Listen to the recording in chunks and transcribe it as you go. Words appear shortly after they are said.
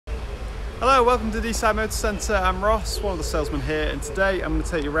Hello, welcome to Deeside Motor Centre. I'm Ross, one of the salesmen here, and today I'm going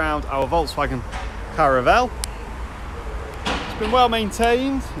to take you around our Volkswagen Caravelle. It's been well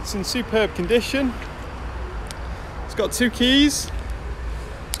maintained, it's in superb condition. It's got two keys,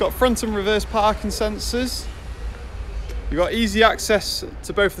 it's got front and reverse parking sensors. You've got easy access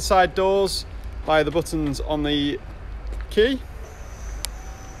to both the side doors via the buttons on the key.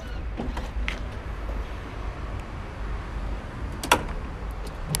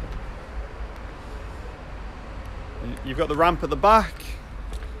 You've got the ramp at the back,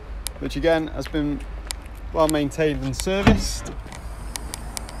 which again has been well maintained and serviced.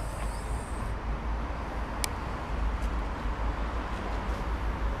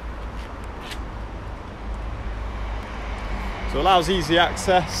 So it allows easy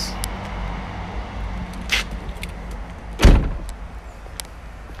access.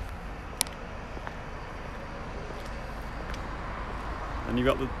 And you've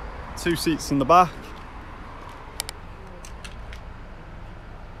got the two seats in the back.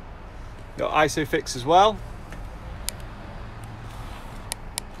 Got ISOFIX as well.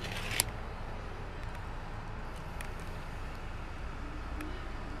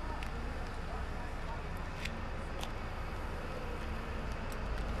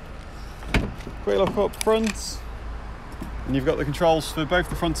 Quick look up front, and you've got the controls for both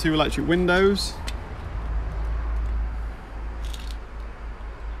the front two electric windows.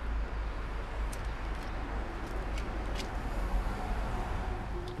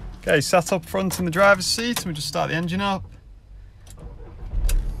 Okay, sat up front in the driver's seat, and we just start the engine up.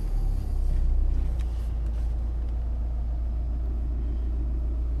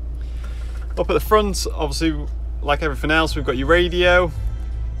 Up at the front, obviously, like everything else, we've got your radio,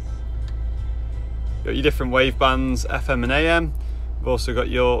 got your different wave bands, FM and AM. We've also got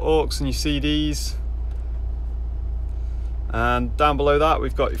your aux and your CDs. And down below that,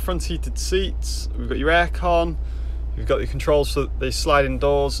 we've got your front heated seats, we've got your aircon. You've got your controls for the sliding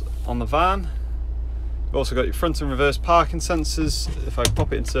doors on the van. You've also got your front and reverse parking sensors. If I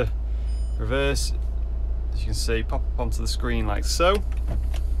pop it into reverse, as you can see, pop up onto the screen like so.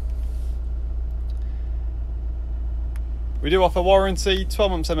 We do offer warranty,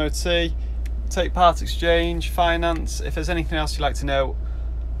 12 months MOT, take part exchange, finance. If there's anything else you'd like to know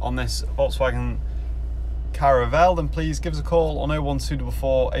on this Volkswagen Caravelle, then please give us a call on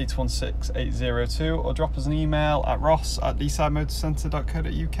 01244 816 802 or drop us an email at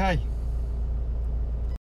ross@deesidemotorcentre.co.uk.